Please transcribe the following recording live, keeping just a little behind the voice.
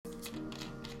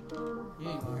You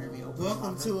ain't gonna hear me open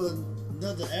Welcome to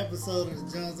another episode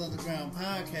of the Jones Underground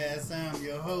Podcast. I'm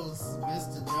your host,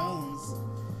 Mr. Jones,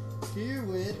 here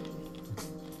with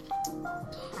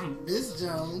Miss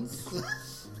Jones.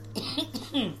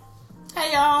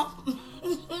 Hey, y'all.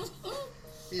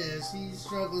 Yeah, she's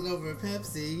struggling over a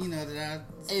Pepsi. You know that I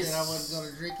said I wasn't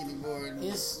going to drink anymore. And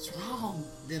it's strong.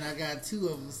 then I got two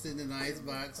of them sitting in the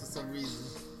icebox for some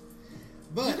reason.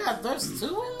 But There's two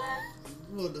in there?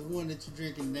 Well, the one that you're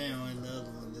drinking now and the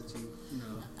other one that you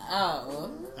know.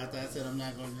 Oh. After I said I'm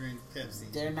not going to drink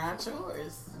Pepsi. They're not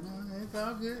yours. No, it's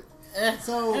all good.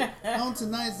 So, on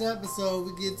tonight's episode,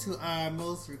 we get to our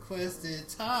most requested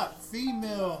top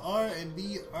female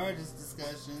R&B artist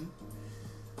discussion.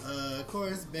 Of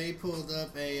course, Bay pulled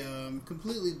up a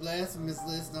completely blasphemous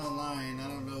list online. I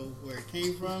don't know where it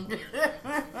came from.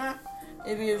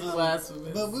 It is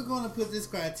blasphemous. But we're going to put this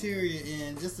criteria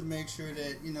in just to make sure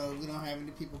that, you know, we don't have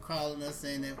any people calling us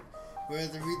saying that where's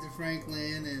Aretha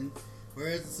Franklin and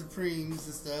where's the Supremes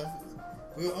and stuff.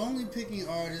 We're only picking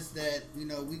artists that, you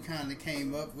know, we kind of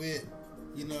came up with,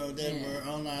 you know, that were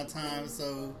on our time.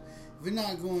 So we're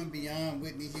not going beyond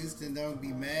Whitney Houston. Don't be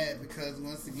mad because,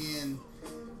 once again,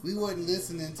 we wasn't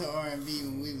listening to R&B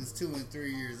when we was 2 and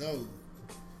 3 years old.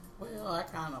 Well, I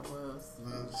kind of was.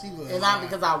 Well, she was. And not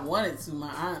because I wanted to.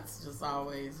 My aunts just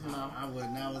always, you know. I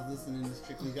wasn't. I was listening to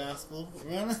strictly gospel.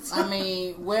 I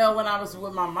mean, well, when I was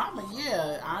with my mama,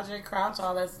 yeah, Andre Crouch,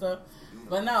 all that stuff.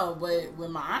 But no, but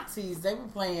with my aunties, they were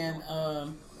playing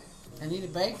Anita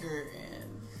Baker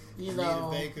and, you know.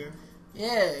 Anita Baker.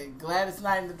 Yeah, Gladys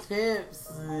Knight and the Pips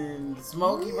and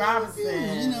Smokey Robinson.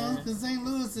 Yeah, you know, because St.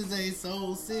 Louis is a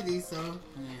soul city, so,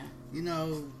 you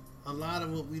know, a lot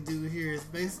of what we do here is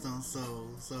based on soul.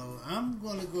 So I'm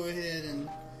going to go ahead and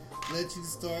let you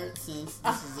start, since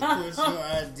this is, of course, your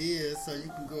idea, so you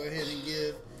can go ahead and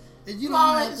give. And you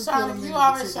always trying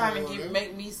to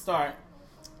make me start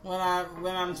when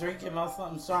I'm drinking or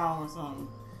something strong or something.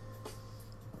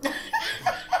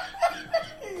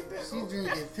 She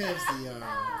drinking Pepsi, y'all.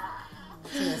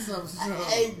 Something strong.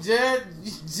 Hey,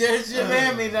 judge your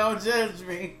mammy, don't judge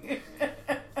me.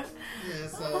 Yeah,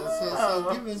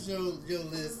 so give us your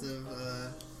list of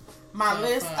my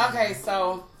list. 5. Okay,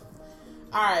 so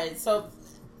alright, so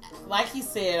like he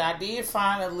said, I did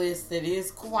find a list that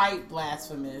is quite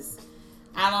blasphemous.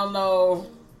 I don't know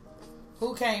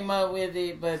who came up with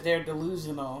it, but they're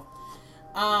delusional.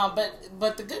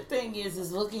 But the good thing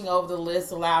is looking over the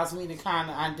list allows me to kind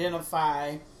of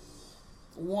identify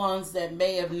ones that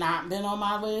may have not been on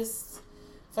my list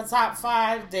for top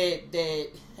 5 that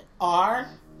are.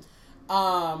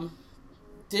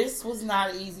 This was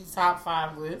not an easy top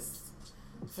 5 list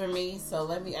for me, so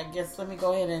let me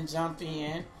go ahead and jump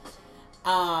in.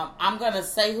 I'm gonna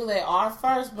say who they are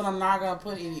first, but I'm not gonna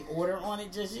put any order on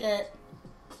it just yet.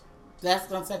 That's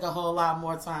gonna take a whole lot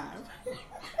more time.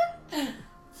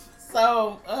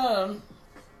 So,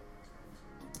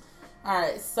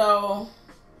 alright, so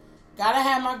gotta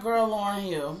have my girl Lauryn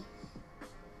Hill.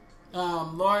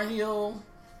 Lauryn Hill,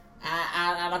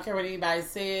 I don't care what anybody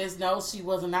says. No, she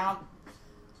wasn't out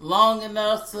long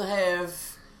enough to have,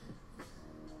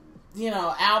 you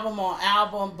know, album on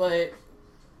album, but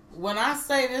when I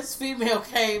say this female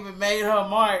came and made her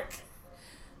mark,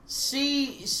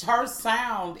 her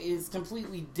sound is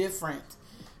completely different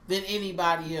than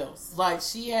anybody else. Like,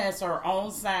 she has her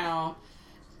own sound.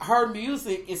 Her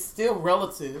music is still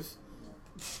relative.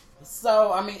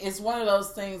 So, I mean, it's one of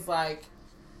those things, like,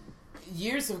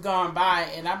 years have gone by,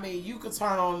 and I mean, you could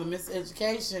turn on the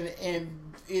Miseducation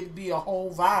and it'd be a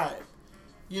whole vibe,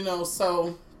 you know.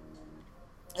 So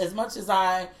as much as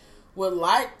I would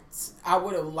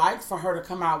have liked for her to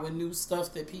come out with new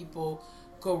stuff that people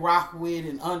could rock with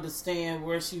and understand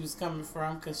where she was coming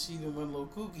from, because she went a little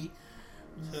kooky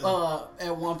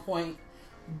at one point,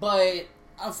 but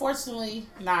unfortunately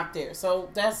not there. So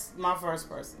that's my first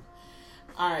person.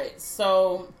 Alright,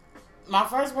 so my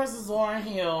first person is Lauryn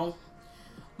Hill.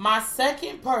 My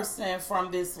second person from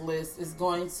this list is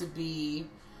going to be,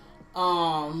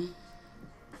 I'm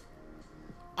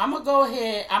gonna go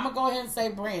ahead and say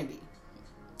Brandy.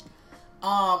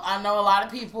 I know a lot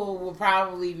of people will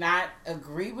probably not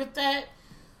agree with that,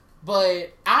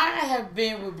 but I have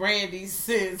been with Brandy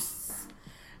since,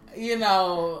 you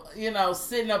know,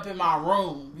 sitting up in my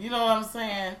room. You know what I'm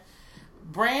saying?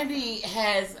 Brandy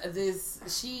has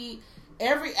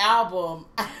every album.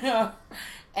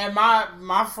 And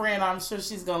my friend, I'm sure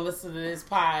she's gonna listen to this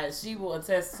pod, she will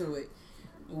attest to it.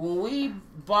 When we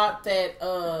bought that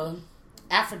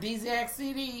Aphrodisiac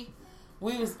CD,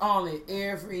 we was on it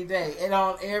every day and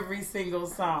on every single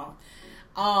song.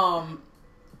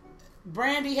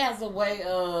 Brandy has a way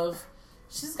of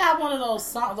she's got one of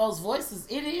those voices.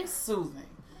 It is soothing.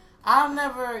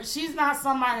 She's not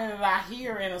somebody that I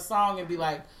hear in a song and be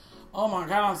like, oh my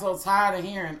God, I'm so tired of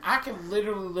hearing. I can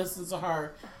literally listen to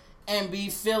her and be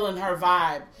feeling her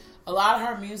vibe. A lot of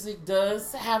her music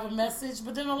does have a message,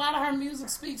 but then a lot of her music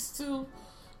speaks to,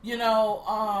 you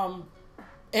know,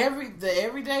 the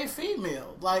everyday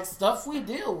female, like stuff we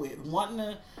deal with, wanting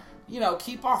to, you know,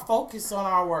 keep our focus on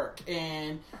our work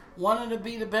and wanting to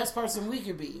be the best person we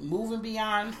could be, moving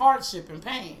beyond hardship and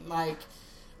pain. Like,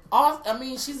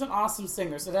 she's an awesome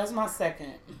singer. So that's my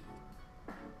second.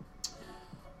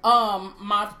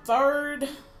 My third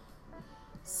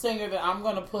singer that I'm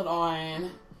gonna put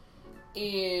on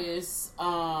is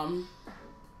I'm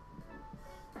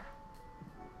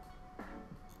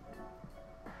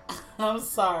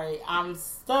sorry, I'm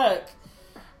stuck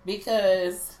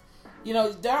because, you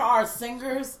know, there are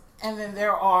singers and then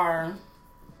there are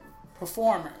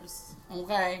performers,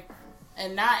 okay?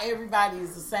 And not everybody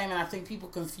is the same, and I think people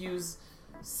confuse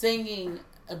singing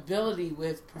ability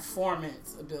with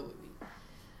performance ability.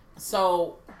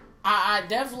 So I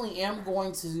definitely am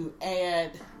going to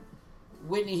add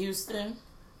Whitney Houston.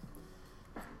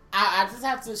 I just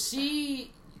have to,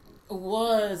 she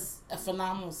was a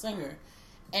phenomenal singer.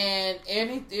 And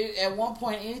at one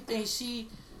point, anything she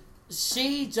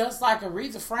just like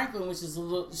Aretha Franklin, which is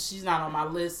she's not on my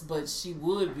list, but she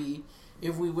would be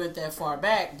if we went that far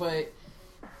back. But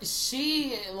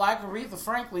she, like Aretha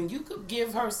Franklin, you could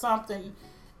give her something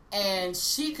and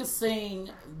she could sing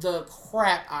the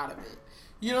crap out of it.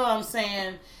 You know what I'm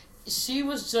saying? She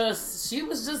was just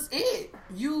it.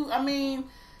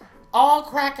 All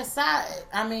crack aside.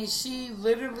 She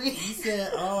literally... You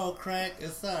said all crack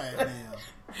aside, ma'am.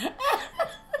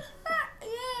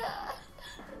 Yeah.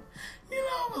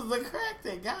 It was the crack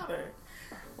that got her.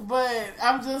 But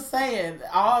I'm just saying,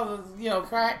 all the,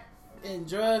 crack and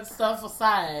drug stuff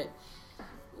aside,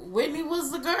 Whitney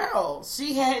was the girl.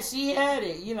 She had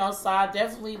it, so I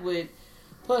definitely would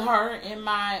put her in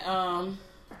my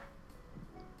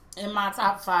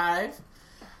top 5.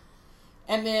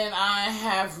 And then I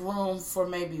have room for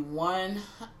maybe one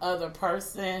other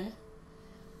person.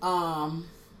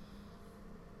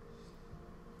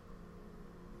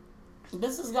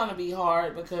 This is going to be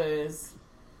hard because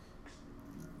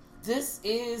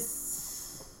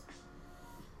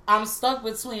I'm stuck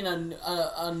between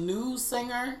a new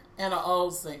singer and an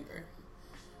old singer.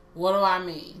 What do I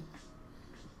mean?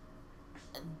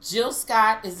 Jill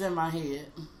Scott is in my head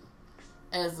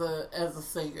as a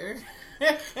singer.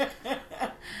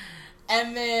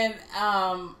 And then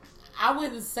I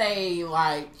wouldn't say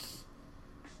like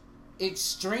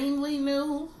extremely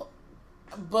new,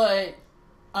 but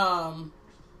I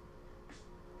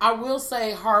will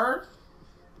say her.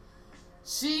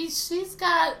 She's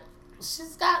got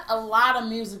a lot of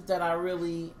music that I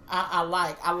really I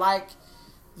like. I like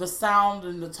the sound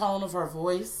and the tone of her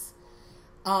voice.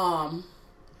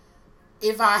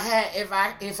 If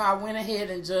I went ahead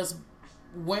and just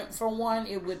went for one,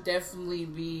 it would definitely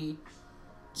be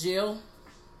Jill.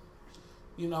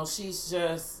 Jill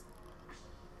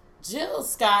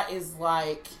Scott is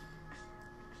like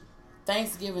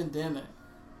Thanksgiving dinner.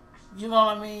 You know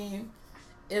what I mean?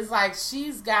 It's like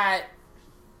she's got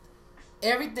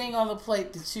everything on the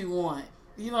plate that you want.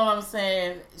 You know what I'm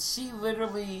saying? She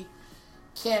literally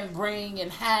can bring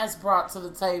and has brought to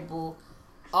the table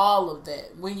all of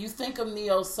that. When you think of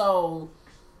neo soul,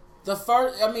 if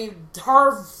her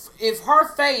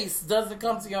face doesn't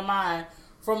come to your mind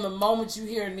from the moment you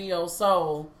hear neo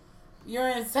soul, you're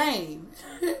insane.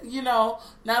 Now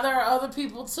there are other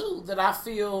people too that I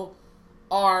feel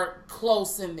are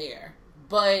close in there.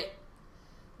 But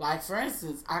like for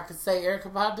instance, I could say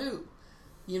Erykah Badu.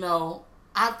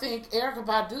 I think Erykah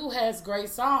Badu has great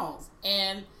songs,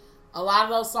 and a lot of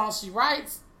those songs she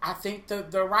writes, I think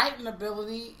the writing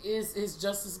ability is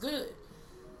just as good.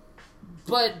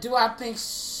 But do I think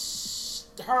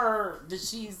that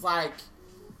she's like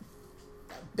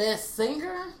best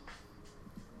singer?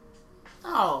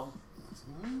 No.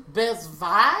 Best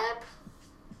vibe?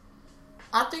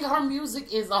 I think her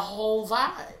music is a whole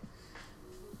vibe.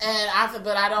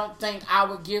 But I don't think I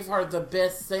would give her the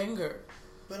best singer.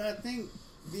 But I think,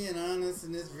 being honest,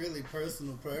 and it's really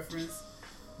personal preference,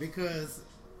 because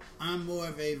I'm more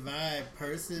of a vibe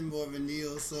person, more of a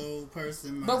neo soul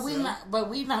person myself. But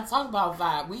we not talking about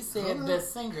vibe. We said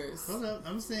best singers. Hold up,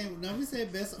 we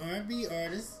said best R&B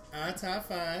artists. Our top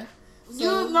 5.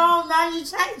 So, now you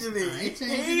changing it. I ain't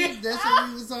changing it. That's what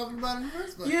we was talking about in the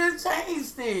first place. You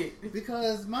changed it.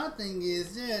 Because my thing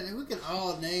is, we can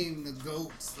all name the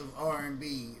GOATs of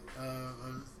R&B,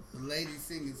 ladies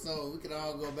singing soul. We could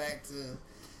all go back to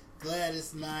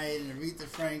Gladys Knight and Aretha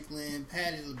Franklin,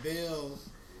 Patti LaBelle,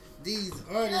 these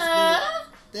artists,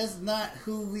 that's not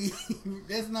who we.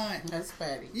 That's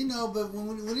Patti. You know, but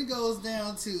when it goes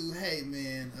down to, hey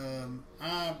man,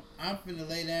 I'm finna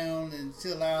lay down and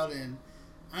chill out, and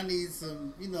I need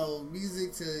some,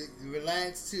 music to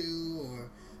relax to, or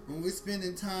when we're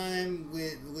spending time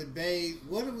with babe,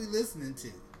 what are we listening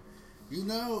to?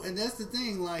 And that's the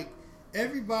thing, like,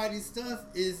 everybody's stuff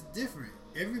is different.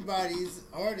 Everybody's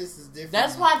artist is different.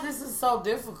 That's why this is so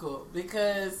difficult,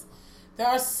 because there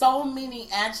are so many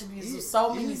attributes of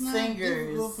so many singers. It's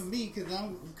difficult for me,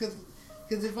 because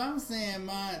if I'm saying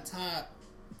my top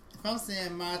 5,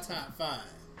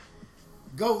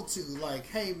 go to, like,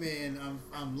 hey man,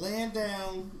 I'm laying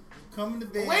down, coming to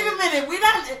bed. Wait a minute,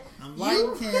 I'm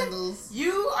lighting candles.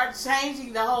 You are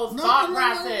changing the whole thought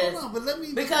process. No, but let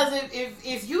me. Because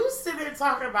if you sit there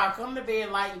talking about coming to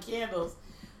bed, lighting candles,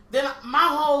 then my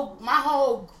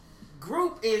whole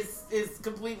group is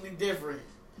completely different.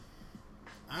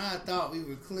 I thought we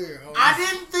were clear. I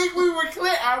didn't think we were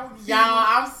clear. Y'all,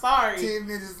 I'm sorry. 10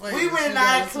 minutes later, we were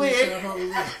not clear.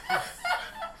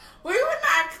 We were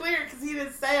not clear because he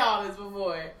didn't say all this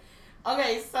before.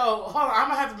 Okay, so hold on. I'm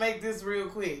going to have to make this real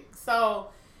quick. So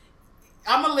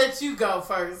I'm going to let you go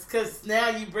first because now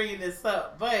you bringing this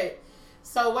up. But,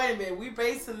 so wait a minute. We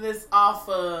basing this off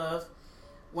of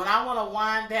when I want to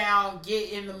wind down,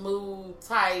 get in the mood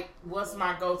type, what's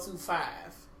my go-to 5,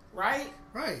 right?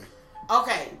 Right.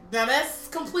 Okay, now that's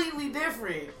completely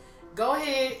different. Go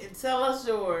ahead and tell us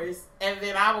yours, and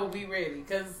then I will be ready,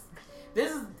 because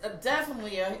this is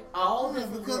definitely a whole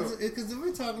different group. Because if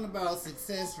we're talking about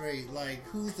success rate, like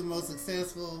who's the most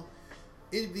successful,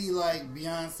 it'd be like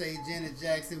Beyonce, Janet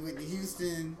Jackson, Whitney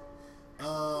Houston.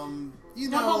 No,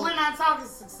 but we're not talking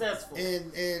successful.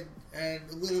 And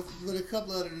with a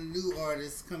couple of the new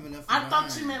artists coming up. I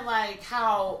thought you meant like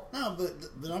how. No, but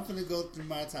I'm gonna go through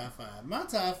my top 5. My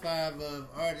top 5 of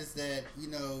artists that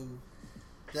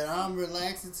that I'm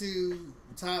relaxing to.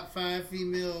 Top 5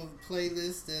 female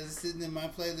playlists that are sitting in my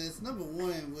playlist. Number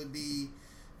 1 would be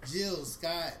Jill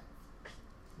Scott,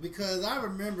 because I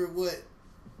remember what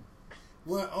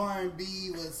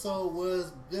R&B, what soul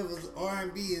was. There was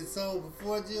R&B and soul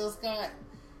before Jill Scott.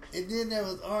 And then there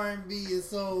was R&B and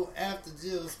soul after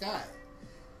Jill Scott.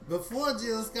 Before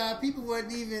Jill Scott, people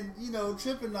wasn't even,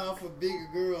 tripping off of bigger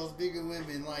girls, bigger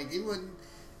women. Like, it wasn't,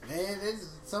 man, there's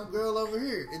some girl over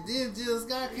here. And then Jill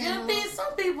Scott came along.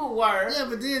 Some people were. Yeah,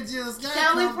 but then Jill Scott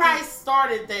Kelly Price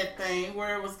started that thing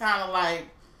where it was kind of like,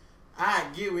 I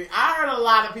get it. I heard a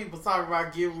lot of people talk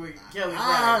about getting with Kelly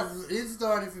Price. It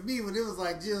started for me when it was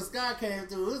like Jill Scott came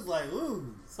through. It was like,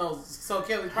 ooh. So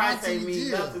Kelly Price ain't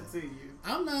mean nothing to you.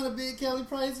 I'm not a big Kelly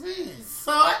Price fan.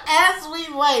 So As We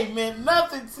Lay meant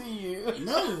nothing to you.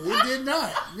 No, it did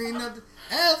not mean nothing.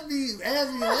 As We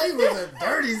Lay was a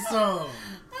dirty song.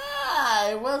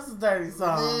 It was a dirty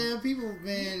song. Yeah, people,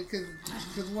 man, because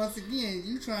once again,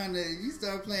 you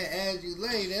start playing As You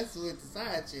Lay, that's with the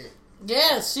side chick.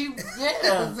 Yeah,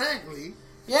 exactly.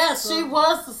 Yeah, she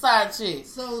was the side chick.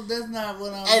 So that's not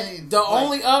what I'm saying. The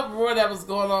only uproar that was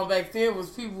going on back then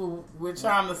was people were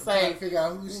trying to say, figure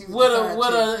out who she was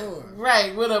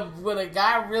would a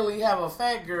guy really have a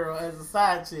fat girl as a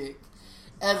side chick,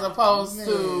 as opposed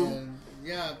to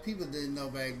people didn't know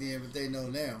back then, but they know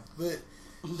now. But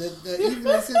even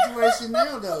the situation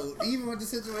now, though, even with the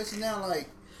situation now, like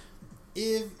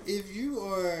if you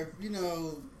are,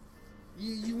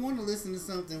 you want to listen to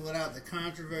something without the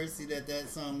controversy that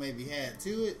song maybe had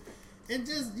to it. And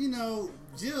just,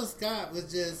 Jill Scott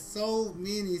was just so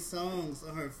many songs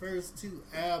on her first 2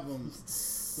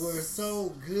 albums were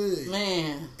so good.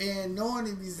 Man. And knowing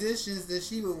the musicians that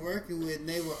she was working with, and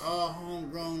they were all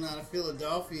homegrown out of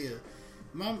Philadelphia.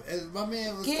 My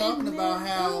man was talking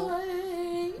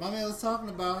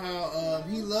about how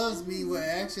He Loves Me were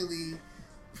actually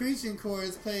preaching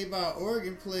chorus played by an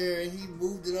organ player, and he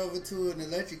moved it over to an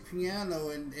electric piano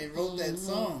and wrote that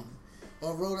song,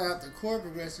 or wrote out the chord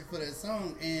progression for that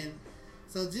song. And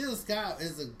so Jill Scott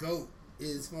is a GOAT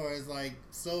as far as like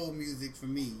soul music for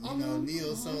me,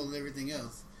 neo soul and everything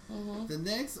else. The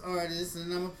next artist,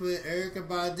 and I'm gonna put Erykah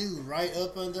Badu right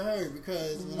up under her,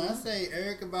 because when I say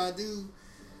Erykah Badu,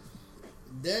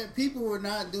 people were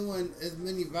not doing as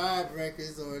many vibe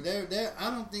records, or I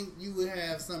don't think you would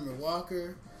have Summer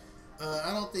Walker.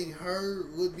 I don't think her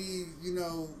would be,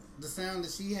 the sound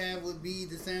that she had would be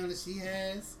the sound that she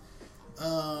has.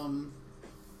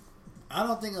 I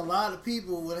don't think a lot of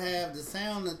people would have the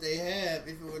sound that they have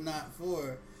if it were not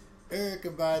for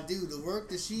Erykah Badu. The work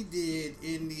that she did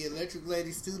in the Electric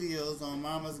Lady Studios on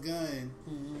Mama's Gun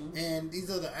and these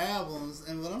other albums.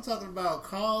 And what I'm talking about,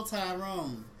 Call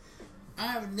Tyrone.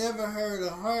 I've never heard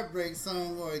a heartbreak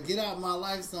song or a Get Out My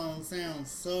Life song sound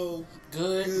so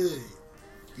good.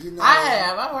 You know,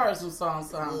 I've heard some songs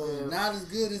sound good. Not as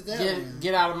good as that one.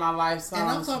 Get Out of My Life songs.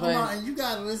 And I'm talking about, and you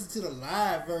gotta listen to the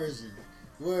live version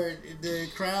where the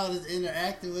crowd is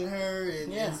interacting with her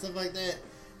and stuff like that.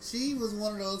 She was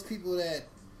one of those people that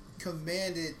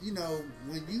commanded, you know,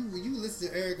 when you listen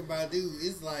to Erykah Badu,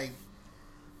 it's like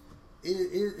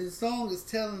the song is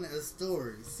telling a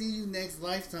story. See You Next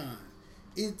Lifetime.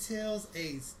 It tells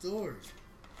a story.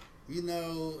 You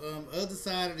know, other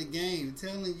side of the game,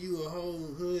 telling you a whole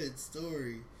hood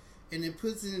story, and it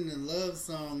puts it in a love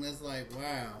song that's like,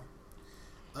 wow.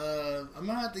 I'm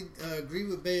gonna have to agree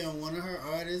with Bay on one of her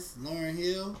artists, Lauryn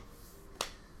Hill.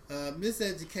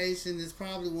 Miseducation is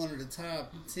probably one of the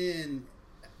top 10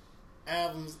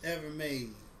 albums ever made.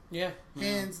 Yeah.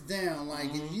 Hands down.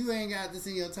 Like, if you ain't got this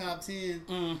in your top 10,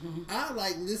 I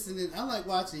like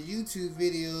watching YouTube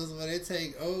videos where they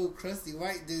take old crusty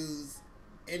white dudes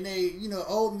and they, you know,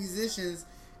 old musicians,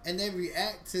 and they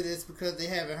react to this because they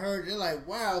haven't heard it. They're like,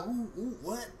 wow,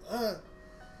 what?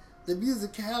 The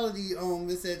musicality on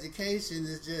Miseducation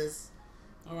is just...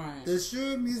 Alright. The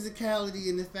sure musicality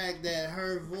in the fact that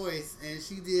her voice, and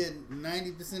she did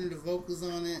 90% of the vocals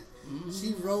on it.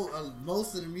 She wrote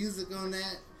most of the music on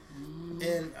that,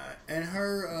 and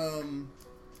her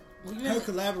her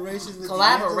collaborations with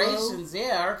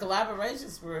her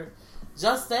collaborations were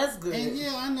just as good. And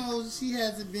yeah, I know she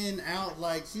hasn't been out,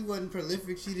 like, she wasn't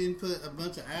prolific. She didn't put a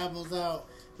bunch of albums out,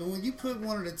 but when you put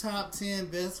one of the top 10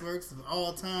 best works of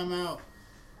all time out.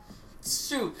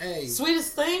 Shoot, hey,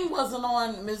 Sweetest Thing wasn't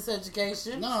on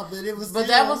Miseducation. No, but it was. But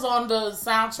that was on the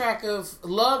soundtrack of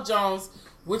Love Jones,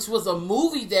 which was a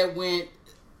movie that won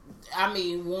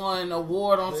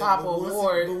award on top of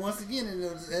award. But once again,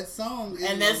 that song,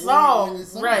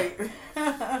 right?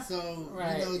 So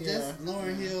you know, just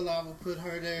Lauryn Hill, I would put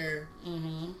her there.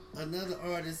 Another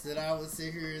artist that I would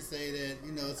sit here and say that,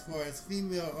 you know, as far as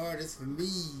female artists for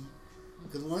me.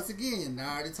 Because once again,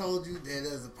 I already told you that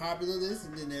there's a popular list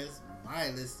and then there's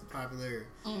my list of popular.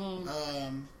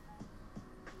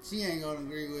 She ain't gonna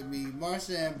agree with me.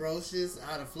 Marsha Ambrosius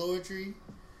out of Floetry.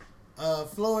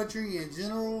 Floetry in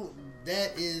general,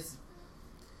 that is,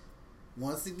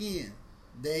 once again,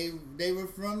 they were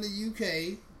from the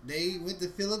UK. They went to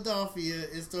Philadelphia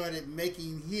and started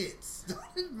making hits,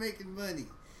 started making money.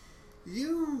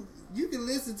 You can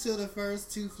listen to the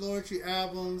first 2 Floetry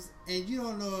albums and you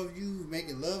don't know if you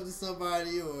making love to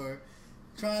somebody or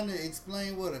trying to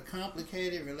explain what a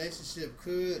complicated relationship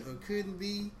could or couldn't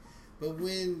be. But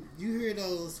when you hear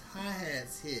those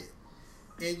hi-hats hit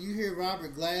and you hear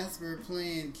Robert Glasper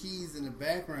playing keys in the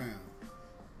background,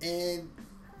 and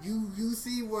you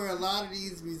see where a lot of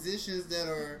these musicians that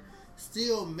are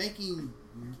still making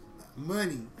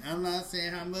money. I'm not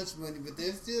saying how much money, but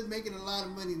they're still making a lot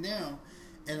of money now.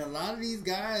 And a lot of these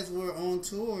guys were on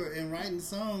tour and writing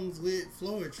songs with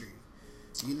Floetry.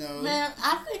 You know, man,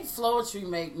 I think Floetry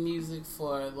make music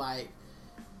for like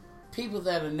people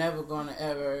that are never gonna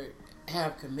ever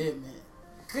have commitment.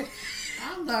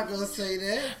 I'm not gonna say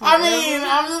that. I'm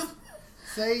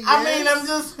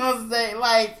just gonna say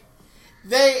like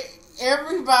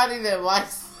everybody that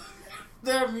likes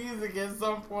their music at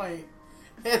some point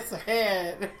has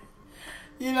had,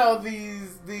 you know,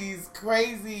 these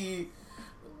crazy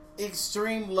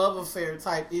extreme love affair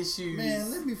type issues.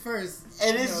 Man, let me first.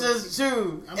 And it's just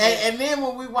true. And then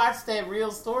when we watched that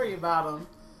real story about them,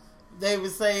 they were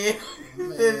saying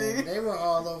they were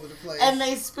all over the place, and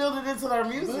they spilled it into their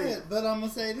music. But I'm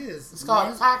gonna say this: it's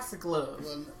called toxic love.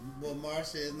 Well,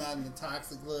 Marsha is not in a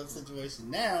toxic love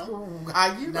situation now.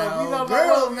 How you know? Now,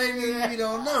 girl, maybe we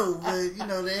don't know, but you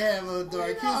know they have a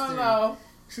dark history. Know.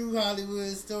 True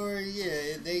Hollywood story.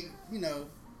 Yeah, they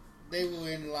were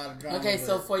in a lot of drama. Okay,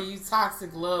 so for you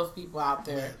toxic love people out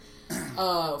there,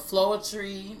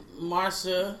 Floetry,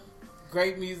 Marsha.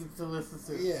 Great music to listen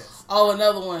to. Yes. Oh,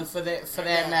 another one for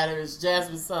that matter is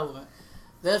Jasmine Sullivan.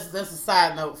 That's a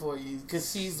side note for you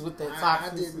because she's with that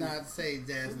toxic. I did not say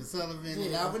Jasmine Sullivan,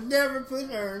 and I would never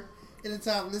put her in the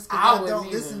top list because I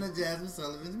don't listen to Jasmine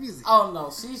Sullivan's music. Oh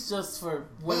no, she's just for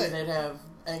women that have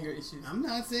anger issues. I'm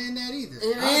not saying that either.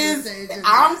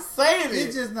 I'm saying it.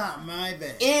 It's just not my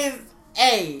bag.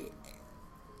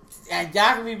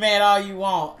 Y'all can be mad all you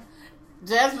want.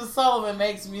 Jasmine Sullivan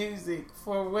makes music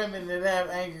for women that have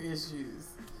anger issues.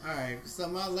 Alright, so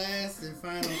my last and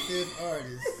final 5th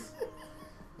artist,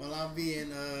 while I'm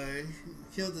being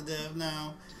killed to death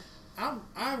now, I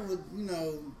would, you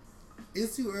know,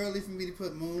 it's too early for me to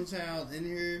put Moonchild in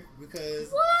here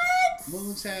because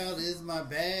Moonchild is my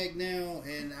bag now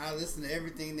and I listen to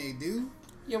everything they do.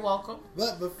 You're welcome.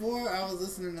 But before I was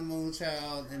listening to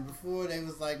Moonchild, and before they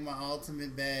was like my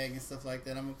ultimate bag and stuff like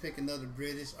that, I'm gonna pick another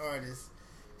British artist,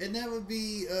 and that would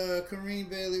be Corinne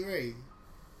Bailey Rae.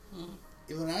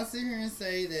 When I sit here and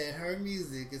say that her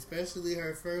music, especially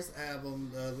her first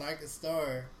album, Like a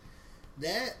Star,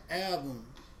 that album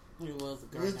was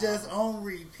just on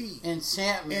repeat.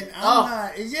 Enchantment. And I'm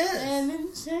not, yes. And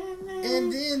enchantment.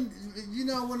 And then, you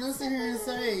know, when I sit here and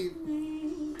say,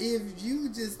 if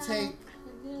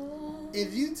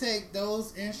you take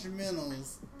those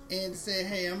instrumentals and say,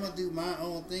 hey, I'm going to do my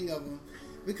own thing of them,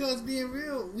 because being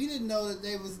real, we didn't know that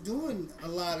they was doing a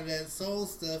lot of that soul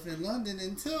stuff in London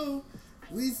until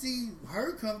we see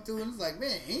her come through, and it's like,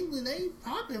 man, England, they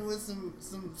popping with some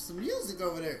music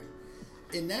over there.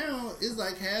 And now it's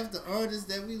like half the artists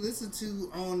that we listen to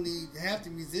half the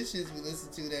musicians we listen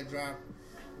to that drop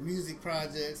music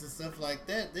projects and stuff like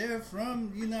that, they're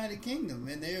from United Kingdom,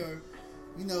 and they're,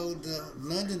 you know, the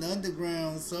London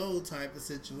underground soul type of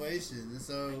situation. And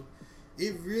so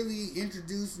it really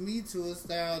introduced me to a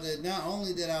style that not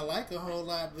only did I like a whole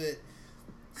lot, but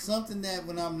something that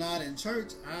when I'm not in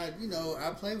church, I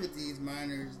play with these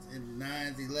minors and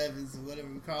 9s, 11s, or whatever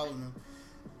we're calling them.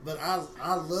 But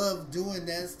I love doing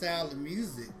that style of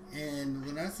music. And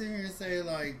when I sit here and say,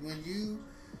 like, when you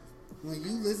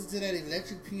listen to that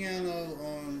electric piano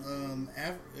on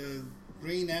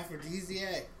Green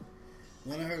Aphrodisiac,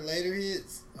 one of her later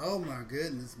hits, oh my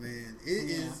goodness, man.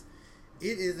 It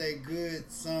is a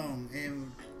good song,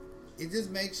 and it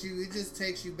just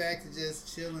takes you back to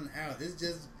just chilling out. It's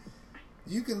just,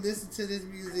 you can listen to this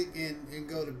music and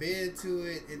go to bed to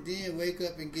it, and then wake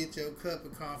up and get your cup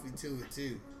of coffee to it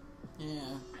too.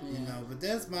 Yeah. You know, but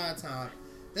that's my top.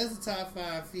 That's the top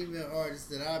 5 female artists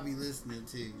that I'll be listening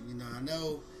to. You know, I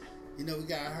know, we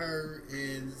got her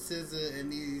and SZA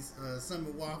and these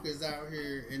Summer Walkers out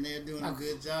here, and they're doing a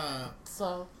good job.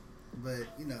 So, but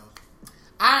you know,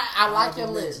 I like your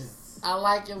list. I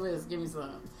like your list. Give me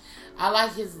some. I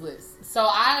like his list. So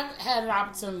I've had an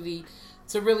opportunity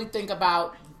to really think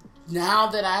about, now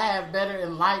that I have better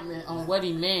enlightenment on what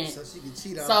he meant. So she can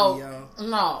cheat off me, y'all.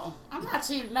 No, I'm not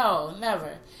cheating. No,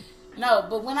 never. No,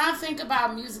 but when I think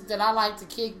about music that I like to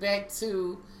kick back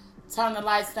to, turn the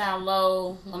lights down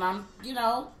low, when I'm,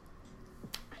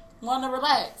 want to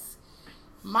relax,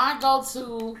 my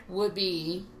go-to would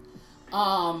be,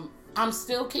 I'm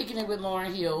still kicking it with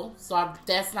Lauryn Hill, so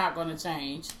that's not going to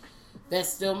change.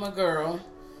 That's still my girl.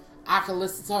 I can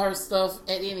listen to her stuff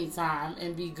at any time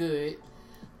and be good.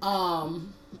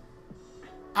 I'm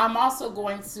also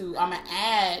going to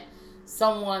add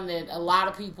someone that a lot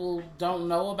of people don't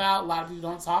know about, a lot of people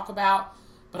don't talk about,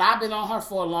 but I've been on her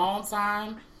for a long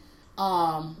time.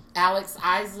 Alex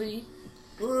Isley.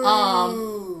 I've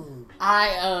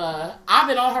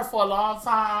been on her for a long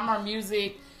time. Her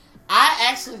music, I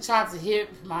actually tried to hit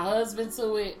my husband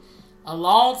to it a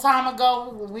long time ago.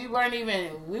 We weren't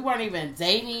even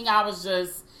dating. I was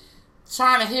just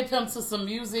trying to hip him to some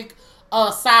music.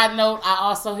 Side note, I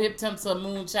also hipped him to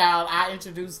Moonchild. I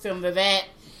introduced him to that.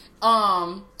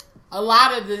 A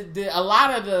lot of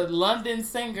the London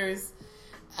singers,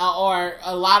 or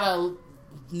a lot of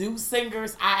new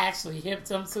singers, I actually hipped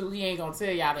him to. He ain't gonna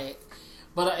tell y'all that,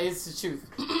 but it's the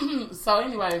truth. So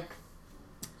anyway,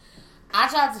 I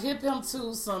tried to hip him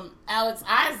to some Alex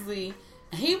Isley,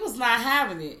 and he was not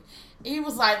having it. He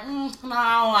was like, no,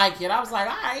 I don't like it. I was like,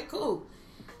 all right, cool.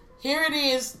 Here it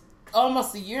is,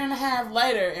 almost a year and a half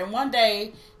later, and one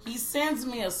day he sends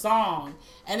me a song,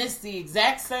 and it's the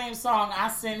exact same song I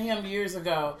sent him years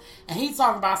ago, and he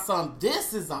talking about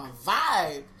this is a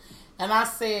vibe, and I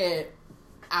said,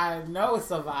 I know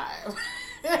it's a vibe.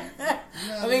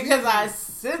 Because I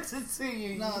sent it to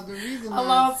you a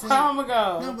long time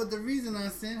ago. No, but the reason I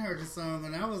sent her the song,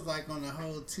 and I was like on a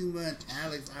whole 2-month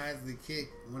Alex Isley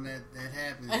kick when that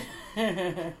happened.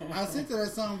 I sent her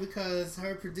that song because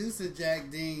her producer, Jack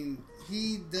Dean,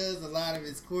 he does a lot of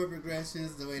his chord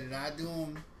progressions the way that I do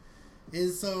them. And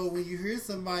so when you hear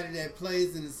somebody that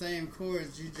plays in the same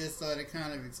chords you just started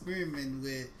kind of experimenting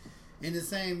with, in the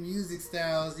same music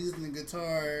styles, using the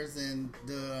guitars and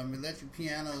the electric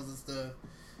pianos and stuff,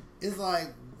 it's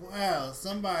like, wow,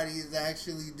 somebody is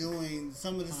actually doing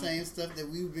some of the same stuff that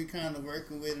we've been kind of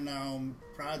working with in our own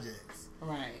projects.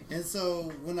 Right. And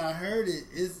so when I heard it,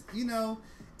 it's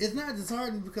not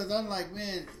disheartening, because I'm like,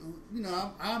 man,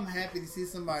 I'm happy to see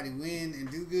somebody win and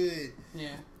do good.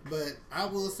 Yeah. But I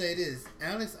will say this,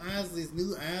 Alex Isley's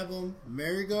new album,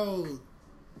 Marigold,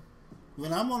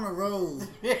 when I'm on the road,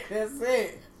 that's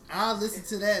it. I'll listen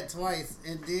to that twice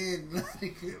and then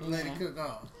let it cook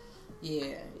off.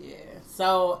 Yeah.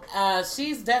 So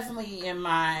she's definitely in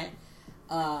my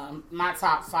my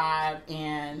top 5,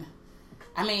 and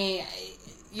I mean,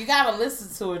 you gotta listen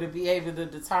to it to be able to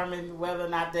determine whether or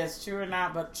not that's true or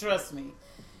not. But trust me,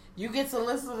 you get to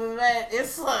listen to that,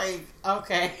 it's like,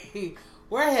 okay,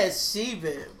 where has she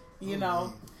been? You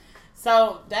know.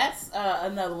 So that's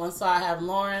another one. So I have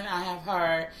Lauren, I have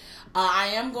her.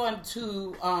 I am going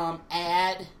to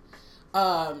add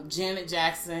Janet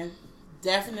Jackson.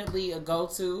 Definitely a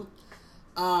go-to.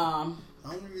 The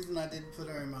only reason I didn't put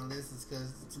her in my list is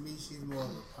because to me she's more of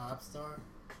a pop star.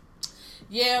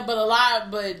 Yeah,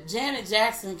 but Janet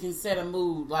Jackson can set a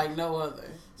mood like no other.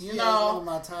 You know, one of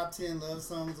my top 10 love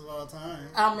songs of all time.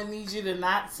 I'm gonna need you to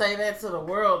not say that to the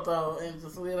world though, and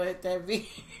just let that be.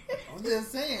 I'm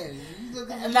just saying. You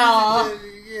look at no,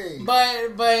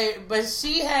 but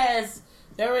she has.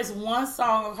 There is one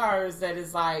song of hers that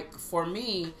is like, for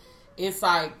me, it's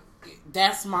like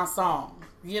that's my song.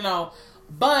 You know,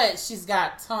 but she's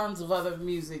got tons of other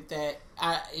music that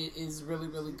is really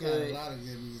really good. Got a lot of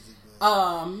good music.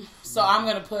 So I'm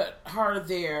gonna put her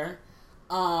there.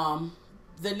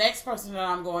 The next person that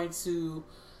I'm going to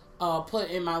put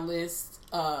in my list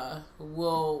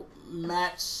will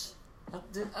match. I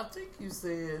think you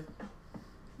said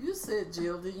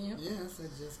Jill, didn't you? Yeah, I said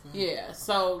Jessica. Yeah,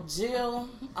 so Jill.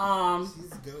 She's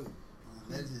a goat.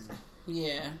 Legend.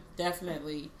 Yeah,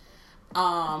 definitely.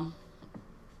 And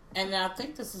I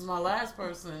think this is my last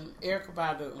person, Erykah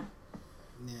Badu.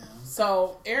 Yeah.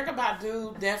 So Erykah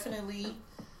Badu definitely,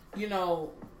 you know,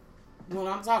 when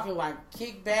I'm talking like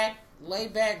kickback,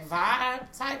 laid-back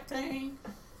vibe type thing,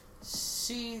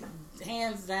 she,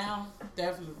 hands down,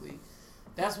 definitely.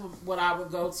 That's what I would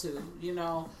go to, you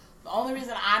know. The only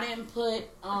reason I didn't put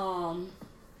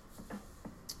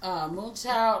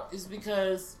Moonchild is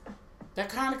because they're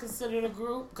kind of considered a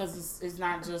group, because it's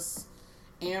not just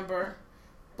Amber.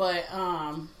 But,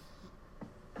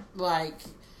 like,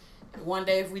 one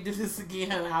day if we do this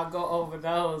again, I'll go over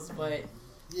those, but...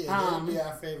 Yeah, that'll be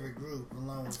our favorite group,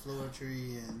 along with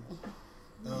Floetry and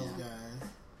those guys.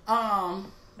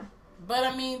 But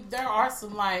I mean, there are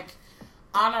some like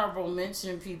honorable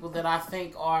mention people that I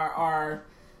think are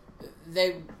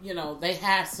they, you know, they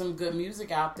have some good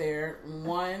music out there.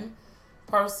 One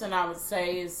person I would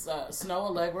say is Snow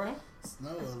Allegra.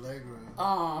 Snow Allegra.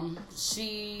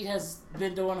 She has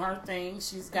been doing her thing.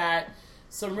 She's got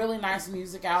some really nice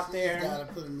music out there. She's got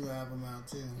to put a new album out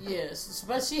too. Yes,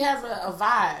 but she has a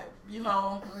vibe, you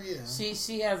know. Oh yeah.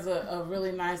 She has a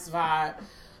really nice vibe.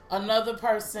 Another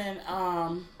person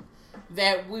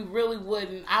that we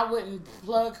really I wouldn't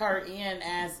plug her in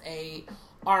as a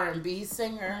R&B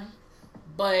singer,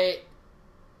 but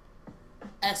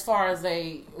as far as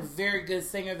a very good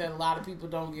singer that a lot of people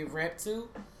don't give rep to,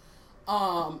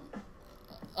 Leanne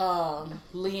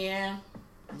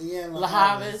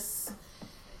LaHavis.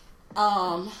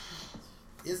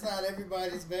 It's not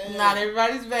everybody's bag. Not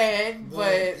everybody's bag,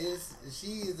 but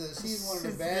she's one of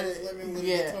the baddest women with a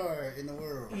guitar in the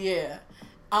world. Yeah.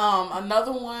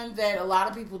 Another one that a lot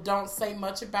of people don't say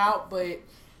much about, but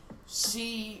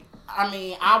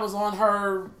I was on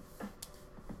her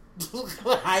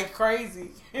like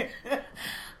crazy.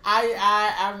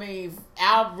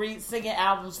 I'll read singing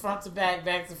albums front to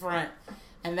back to front,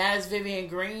 and that is Vivian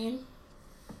Green.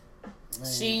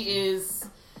 Man. She is,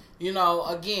 you know,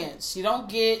 again,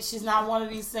 she's not one of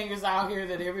these singers out here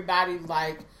that everybody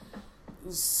like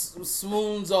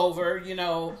swoons over, you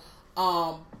know.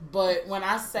 But when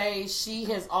I say she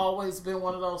has always been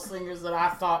one of those singers that I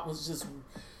thought was just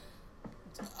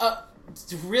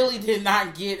really did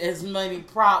not get as many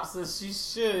props as she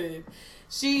should.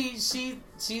 She's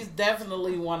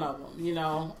definitely one of them, you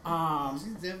know.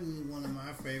 She's definitely one of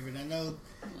my favorite. I know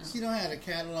she don't have a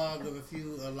catalog of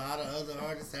a lot of other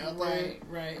artists out there.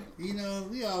 Right. You know,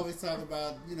 we always talk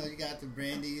about, you know, you got the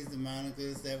Brandys, the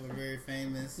Monicas that were very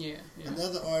famous. Yeah.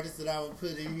 Another artist that I would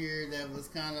put in here that was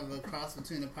kind of a cross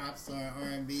between a pop star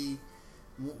and R&B.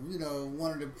 You know,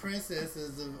 one of the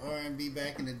princesses of R&B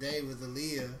back in the day was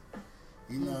Aaliyah.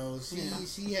 You know,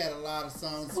 she had a lot of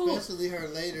songs, especially her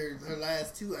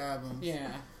last 2 albums.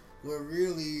 Yeah, were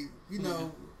really, you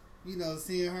know,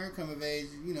 seeing her come of age,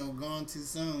 you know, gone too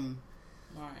soon.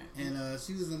 Right. And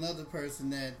she was another person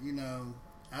that, you know,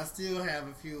 I still have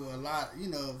a few of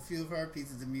her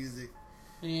pieces of music.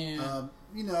 Yeah.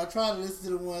 You know, I try to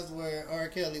listen to the ones where R.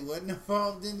 Kelly wasn't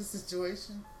involved in the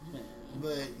situation. Yeah.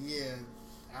 But yeah,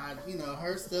 her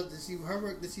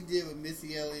work that she did with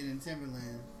Missy Elliott and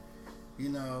Timberland. You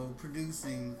know,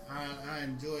 producing, I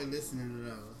enjoy listening to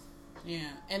those. Yeah,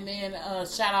 and then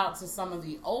shout out to some of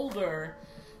the older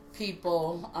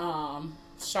people.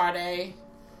 Sade,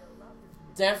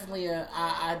 definitely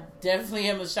I definitely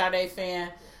am a Sade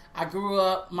fan. I grew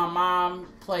up, my mom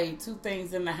played two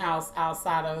things in the house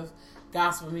outside of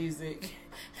gospel music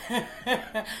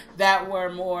that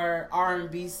were more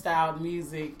R&B style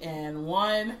music, and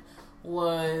one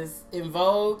was In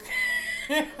Vogue.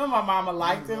 My mama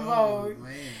liked In Vogue.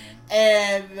 Man.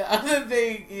 And the other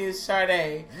thing is Sade.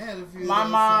 I had a few my of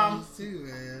those mom songs too,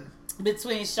 man.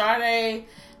 Between Sade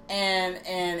and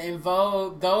In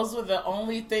Vogue, those were the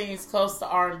only things close to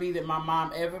R&B that my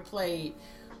mom ever played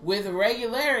with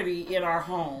regularity in our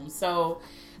home. So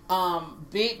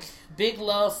big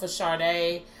love for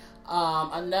Sade.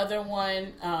 Another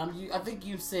one, I think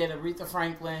you said Aretha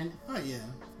Franklin. Oh yeah.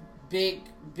 Big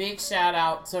shout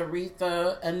out to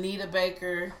Aretha, Anita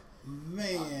Baker.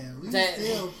 Man, we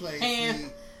still play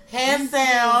hands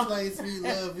down. Play Sweet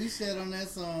Love. We sat on that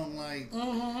song like,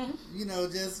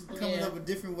 just coming up with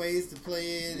different ways to play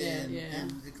it and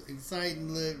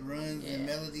exciting little runs and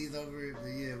melodies over it.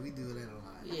 But yeah, we do that a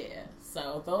lot. Yeah,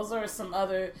 so those are some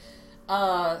other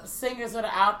singers that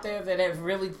are out there that have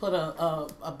really put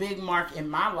a big mark in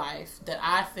my life. That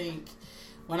I think,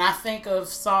 when I think of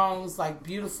songs like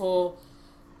beautiful,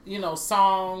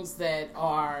 songs that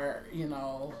are,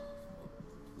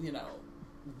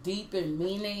 deep in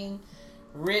meaning,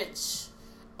 rich.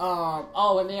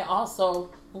 And then also,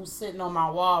 who's sitting on my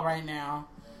wall right now,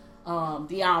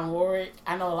 Dionne Warwick.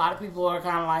 I know a lot of people are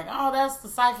kind of like, oh, that's the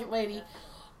psychic lady.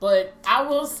 But I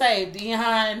will say,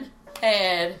 Dionne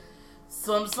had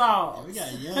some songs. We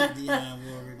got young Dionne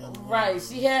Warwick on the right,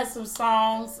 she had some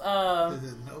songs.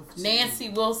 Nancy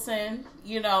Wilson,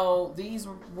 these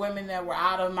were women that were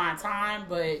out of my time,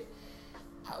 but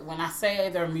when I say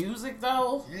their music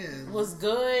though was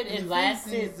good, it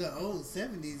lasted. The old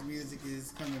 70s music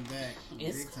is coming back.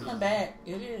 It's coming back.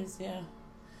 It is, yeah.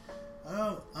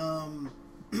 Oh,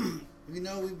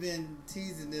 we've been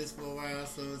teasing this for a while,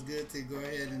 so it's good to go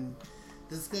ahead and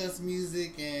discuss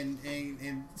music and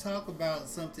talk about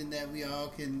something that we all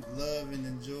can love and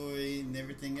enjoy and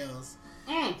everything else.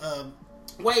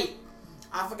 Wait,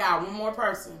 I forgot one more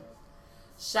person.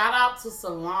 Shout out to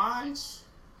Solange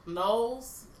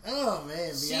Knowles. Oh man,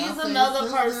 she's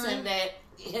another person that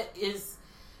is.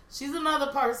 She's another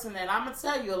person that I'm gonna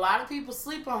tell you. A lot of people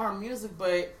sleep on her music,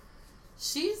 but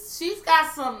she's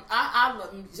got some.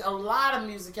 A lot of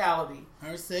musicality.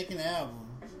 Her second album,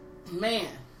 man.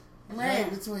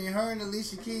 Between her and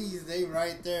Alicia Keys, they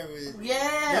right there with.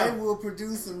 Yeah. They will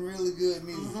produce some really good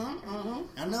music.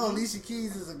 I know Alicia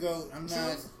Keys is a GOAT. I'm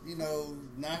not,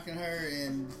 knocking her,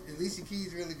 and Alicia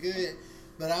Keys really good.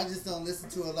 But I just don't listen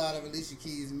to a lot of Alicia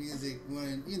Keys music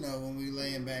when we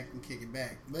laying back and kicking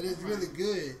back. But it's really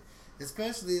good,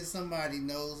 especially if somebody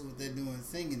knows what they're doing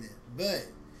singing it. But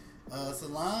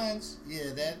Solange,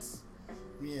 she's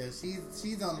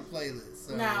on the playlist.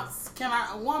 So. Now,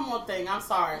 one more thing? I'm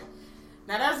sorry.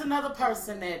 Now, there's another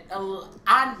person that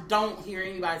I don't hear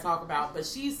anybody talk about, but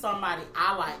she's somebody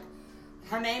I like.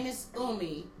 Her name is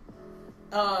Umi.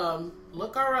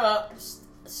 Look her up.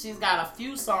 She's got a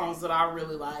few songs that I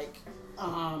really like.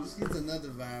 She's another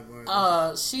vibe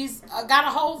artist. She's got a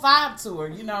whole vibe to her,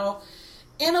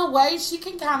 In a way, she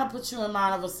can kind of put you in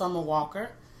mind of a Summer Walker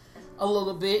a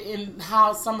little bit in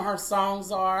how some of her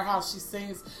songs are, how she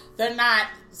sings. They're not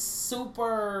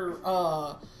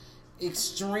super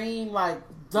extreme, like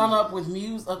done up with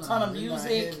a ton of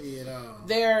music.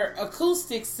 They're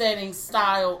acoustic setting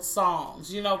styled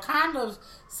songs, kind of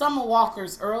Summer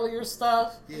Walker's earlier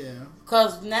stuff. Yeah.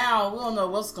 Because now we don't know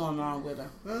what's going on with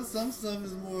her. Well, some stuff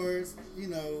is more,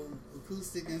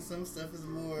 acoustic, and some stuff is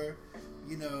more,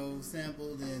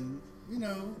 sampled and,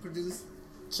 produced.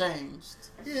 Changed.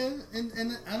 Yeah,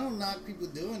 and I don't knock people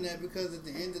doing that, because at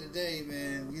the end of the day,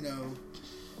 man,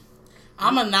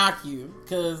 I'm gonna knock you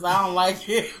because I don't like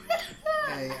it.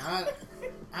 Hey,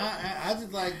 I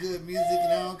just like good music,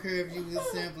 and I don't care if you was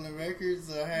sampling records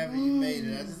or however you made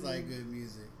it. I just like good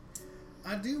music.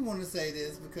 I do want to say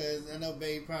this because I know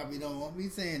Babe probably don't want me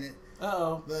saying it.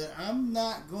 But I'm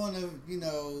not going to,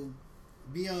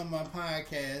 be on my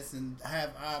podcast and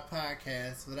have our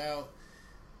podcast without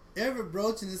ever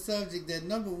broaching the subject that,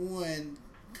 number one,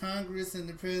 Congress and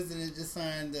the president just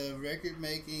signed the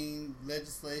record-making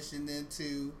legislation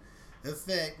into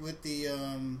effect with the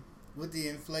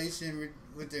Inflation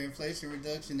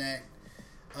Reduction Act.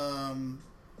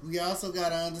 We also got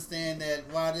to understand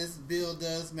that while this bill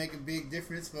does make a big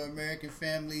difference for American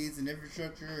families and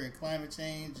infrastructure and climate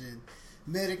change and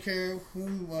Medicare,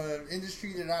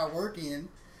 industry that I work in,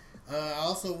 I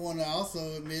also want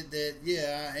to admit that,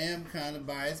 I am kind of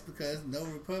biased because no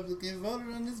Republican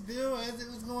voted on this bill as it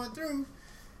was going through.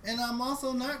 And I'm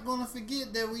also not going to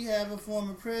forget that we have a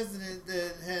former president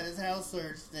that had his house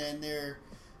searched, and they're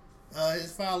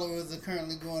his followers are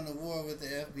currently going to war with the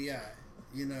FBI.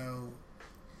 You know,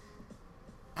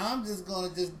 I'm just going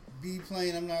to just be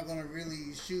plain. I'm not going to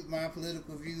really shoot my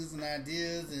political views and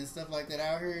ideas and stuff like that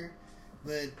out here.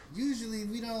 But usually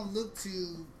we don't look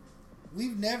to...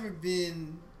 We've never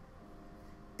been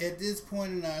at this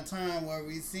point in our time where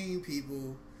we've seen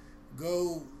people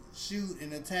go shoot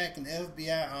and attack an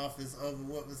FBI office over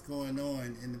what was going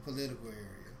on in the political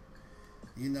area.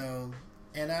 You know,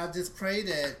 and I just pray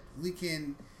that we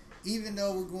can, even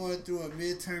though we're going through a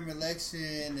midterm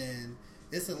election and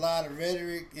it's a lot of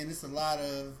rhetoric and it's a lot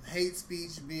of hate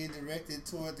speech being directed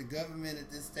toward the government at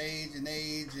this stage and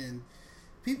age, and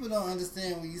people don't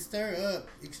understand when you stir up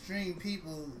extreme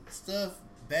people,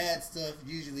 bad stuff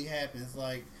usually happens.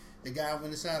 Like the guy went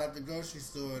and shot up the grocery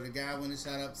store, the guy went and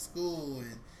shot up the school,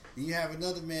 and then you have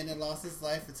another man that lost his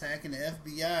life attacking the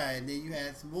FBI, and then you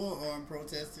had some more armed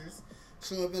protesters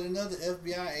show up at another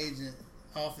FBI agent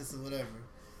office or whatever.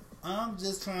 I'm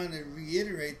just trying to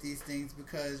reiterate these things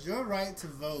because your right to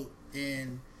vote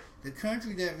in the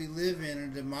country that we live in, or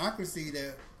democracy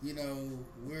that, you know,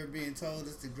 we're being told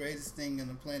is the greatest thing on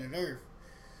the planet Earth,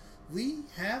 we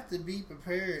have to be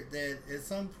prepared that at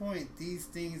some point these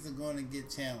things are going to get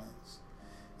challenged.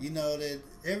 You know, that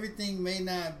everything may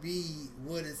not be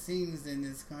what it seems in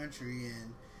this country,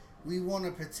 and we want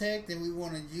to protect and we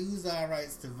want to use our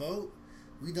rights to vote.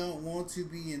 We don't want to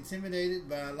be intimidated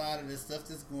by a lot of the stuff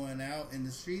that's going out in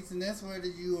the streets, and that's whether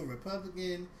you a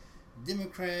Republican,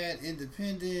 Democrat,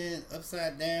 Independent,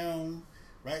 upside down,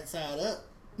 right side up,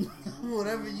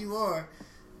 whatever you are.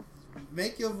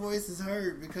 Make your voices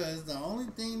heard, because the only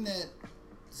thing that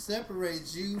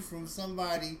separates you from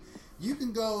somebody, you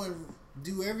can go and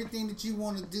do everything that you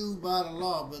want to do by the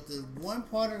law, but the one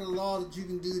part of the law that you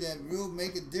can do that will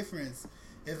make a difference,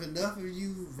 if enough of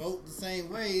you vote the same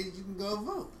way, you can go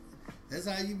vote. That's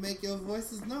how you make your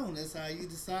voices known. That's how you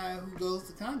decide who goes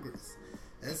to Congress.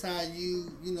 That's how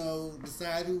you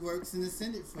decide who works in the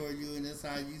Senate for you, and that's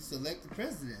how you select the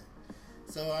president.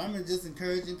 So I'm just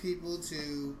encouraging people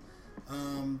to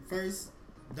first,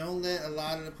 don't let a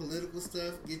lot of the political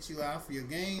stuff get you off your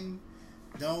game.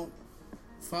 Don't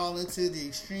fall into the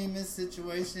extremist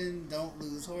situation. Don't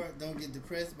lose heart. Don't get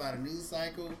depressed by the news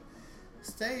cycle.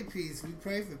 Stay at peace. We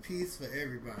pray for peace for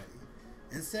everybody.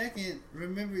 And second,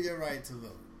 remember your right to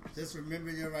vote. Just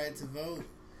remember your right to vote.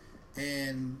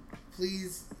 And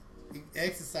please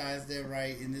exercise that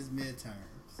right in this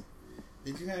midterms.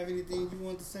 Did you have anything you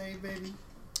want to say, baby?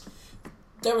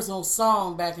 There was no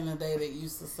song back in the day that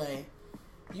used to say,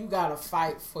 you gotta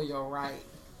fight for your right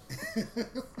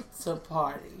to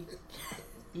party.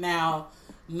 Now,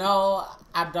 no,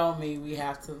 I don't mean we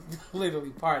have to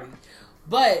literally party.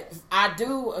 But I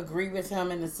do agree with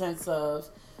him in the sense of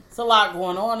it's a lot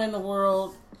going on in the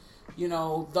world. You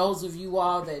know, those of you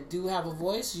all that do have a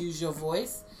voice, use your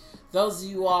voice. Those of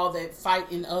you all that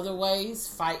fight in other ways,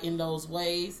 fight in those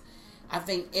ways. I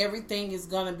think everything is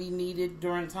going to be needed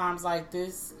during times like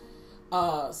this.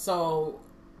 So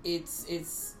it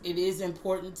is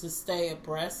important to stay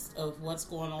abreast of what's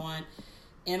going on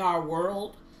in our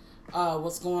world,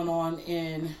 what's going on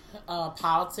in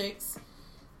politics.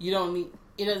 You don't need,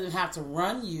 it doesn't have to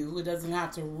run you. It doesn't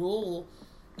have to rule,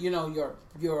 you know,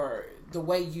 the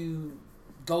way you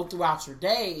go throughout your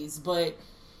days, but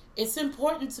it's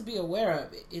important to be aware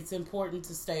of it. It's important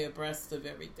to stay abreast of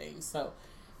everything. So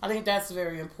I think that's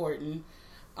very important.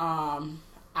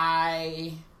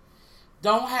 I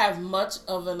don't have much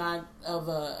of an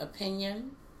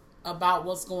opinion about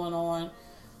what's going on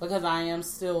because I am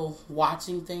still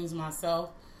watching things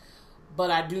myself. But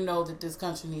I do know that this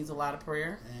country needs a lot of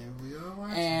prayer. And we are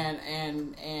watching.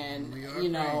 And we are you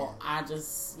know, praying. I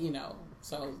just, you know,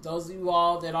 so those of you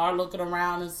all that are looking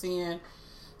around and seeing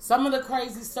some of the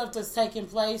crazy stuff that's taking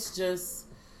place, just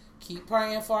keep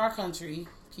praying for our country.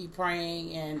 Keep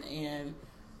praying and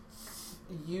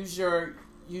use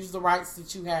the rights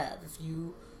that you have. If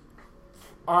you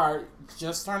are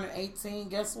just turning 18,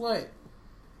 guess what?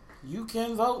 You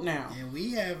can vote now. And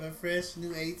we have a fresh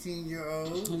new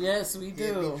 18-year-old. Yes, we do.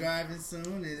 He'll be driving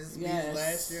soon. It is his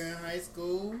last year in high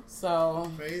school.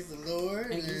 So praise the Lord.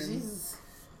 Thank you, Jesus.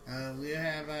 We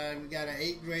got an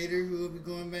 8th grader who will be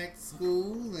going back to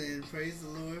school, and praise the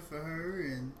Lord for her.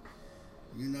 And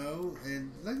you know,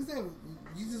 and like I said,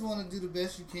 you just want to do the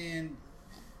best you can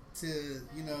to,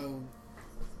 you know,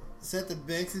 set the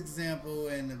best example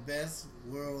and the best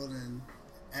world and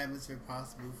atmosphere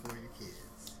possible for your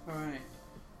kids. All right.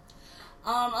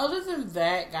 Other than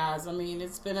that, guys, I mean,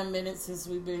 it's been a minute since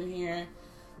we've been here.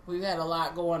 We've had a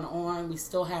lot going on. We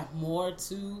still have more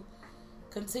to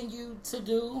continue to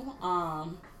do.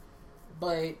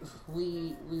 but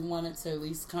we wanted to at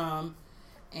least come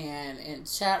and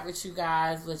chat with you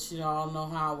guys, let you all know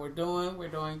how we're doing. We're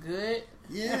doing good.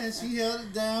 Yeah, she held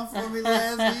it down for me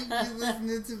last week. We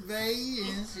listening to Bay,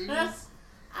 and she was...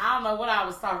 I don't know what I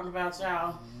was talking about,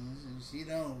 y'all. She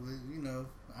don't, but, you know,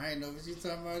 I ain't know what she's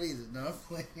talking about either. No, I'm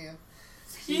playing.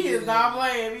 She is not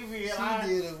playing. She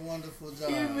did a wonderful job.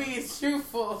 He being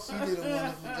truthful. She did a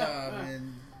wonderful job,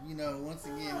 and you know, once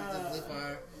again, we just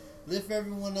lift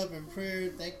everyone up in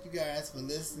prayer. Thank you guys for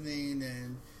listening,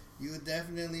 and you will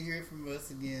definitely hear from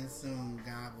us again soon,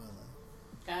 God willing.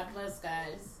 God bless,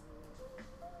 guys.